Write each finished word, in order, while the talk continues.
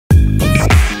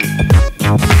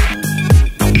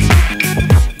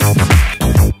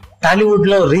టాలీవుడ్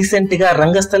లో రీసెంట్ గా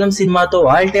రంగస్థలం సినిమాతో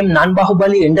all time non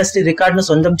Baahubali industry record ను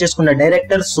సొంతం చేసుకున్న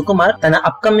డైరెక్టర్ సుకుమార్ తన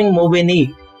అప్కమింగ్ మూవీని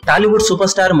టాలీవుడ్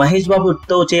సూపర్ స్టార్ మహేష్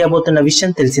బాబుతో చేయబోతున్న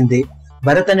విషయం తెలిసిందే.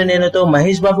 భరత్ అనే నేనుతో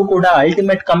మహేష్ బాబు కూడా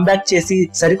అల్టిమేట్ కంబ్యాక్ చేసి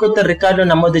సరికొత్త రికార్డులు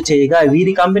నమోదు చేయగా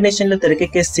వీరి కాంబినేషన్ లో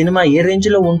తెరకెక్కే సినిమా ఏ రేంజ్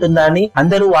లో ఉంటుందా అని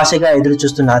అందరూ ఆశగా ఎదురు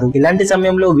చూస్తున్నారు. ఇలాంటి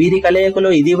సమయంలో వీరి కలయికలో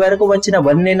ఇది వరకు వచ్చిన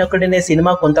వన్ నేనొక్కడినే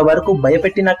సినిమా కొంతవరకు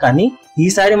భయపెట్టినా కానీ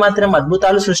ఈసారి మాత్రం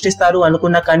అద్భుతాలు సృష్టిస్తారు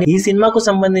అనుకున్నా కానీ ఈ సినిమాకు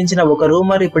సంబంధించిన ఒక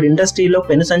రూమర్ ఇప్పుడు ఇండస్ట్రీలో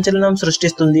పెను సంచలనం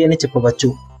సృష్టిస్తుంది అని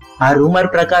చెప్పవచ్చు. ఆ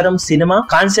రూమర్ ప్రకారం సినిమా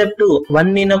కాన్సెప్ట్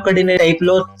వన్ నేనొక్కడినే టైప్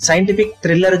లో సైంటిఫిక్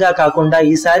థ్రిల్లర్ గా కాకుండా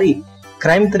ఈసారి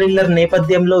క్రైమ్ థ్రిల్లర్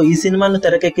నేపథ్యంలో ఈ సినిమాను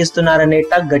తెరకెక్కిస్తున్నారనే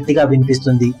టాక్ గట్టిగా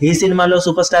వినిపిస్తుంది. ఈ సినిమాలో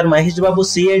super star Mahesh Babu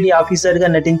CID officer గా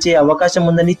నటించే అవకాశం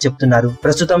ఉందని చెప్తున్నారు.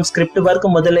 ప్రస్తుతం స్క్రిప్ట్ వర్క్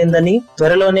మొదలైందని,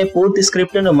 త్వరలోనే పూర్తి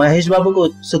స్క్రిప్ట్ ను మహేష్ బాబుకు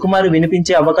సుకుమార్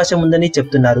వినిపించే అవకాశం ఉందని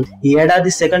చెప్తున్నారు. ఈ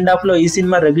ఏడాది సెకండ్ హాఫ్ లో ఈ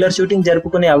సినిమా రెగ్యులర్ షూటింగ్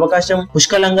జరుపుకునే అవకాశం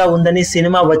పుష్కలంగా ఉందని,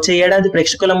 సినిమా వచ్చే ఏడాది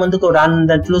ప్రేక్షకుల ముందుకు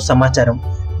రానున్నట్లు సమాచారం.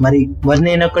 మరి వన్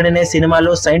నేనొక్కడినే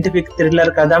సినిమాలో సైంటిఫిక్ థ్రిల్లర్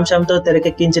కథాంశంతో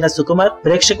తెరకెక్కించిన సుకుమార్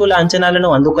ప్రేక్షకుల అంచనాలను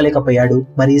అందుకోలేకపోయాడు.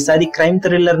 మరి ఈసారి క్రైమ్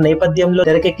థ్రిల్లర్ నేపథ్యంలో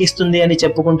తెరకెక్కిస్తుంది అని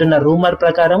చెప్పుకుంటున్న రూమర్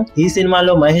ప్రకారం ఈ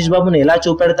సినిమాలో మహేష్ బాబును ఎలా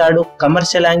చూపెడతాడు,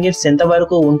 కమర్షియల్ యాంగిల్స్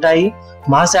ఎంతవరకు ఉంటాయి,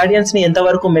 మాస్ ఆడియన్స్ ని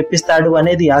ఎంతవరకు మెప్పిస్తాడు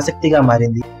అనేది ఆసక్తిగా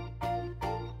మారింది.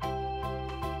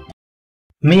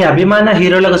 మీ అభిమాన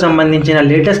హీరోలకు సంబంధించిన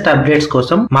లేటెస్ట్ అప్డేట్స్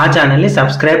కోసం మా ఛానల్ ని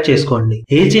సబ్స్క్రైబ్ చేసుకోండి.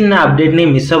 ఏ చిన్న అప్డేట్ ని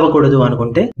మిస్ అవ్వకూడదు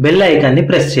అనుకుంటే బెల్ ఐకాన్ ని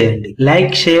ప్రెస్ చేయండి.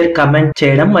 లైక్, షేర్, కమెంట్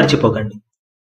చేయడం మర్చిపోకండి.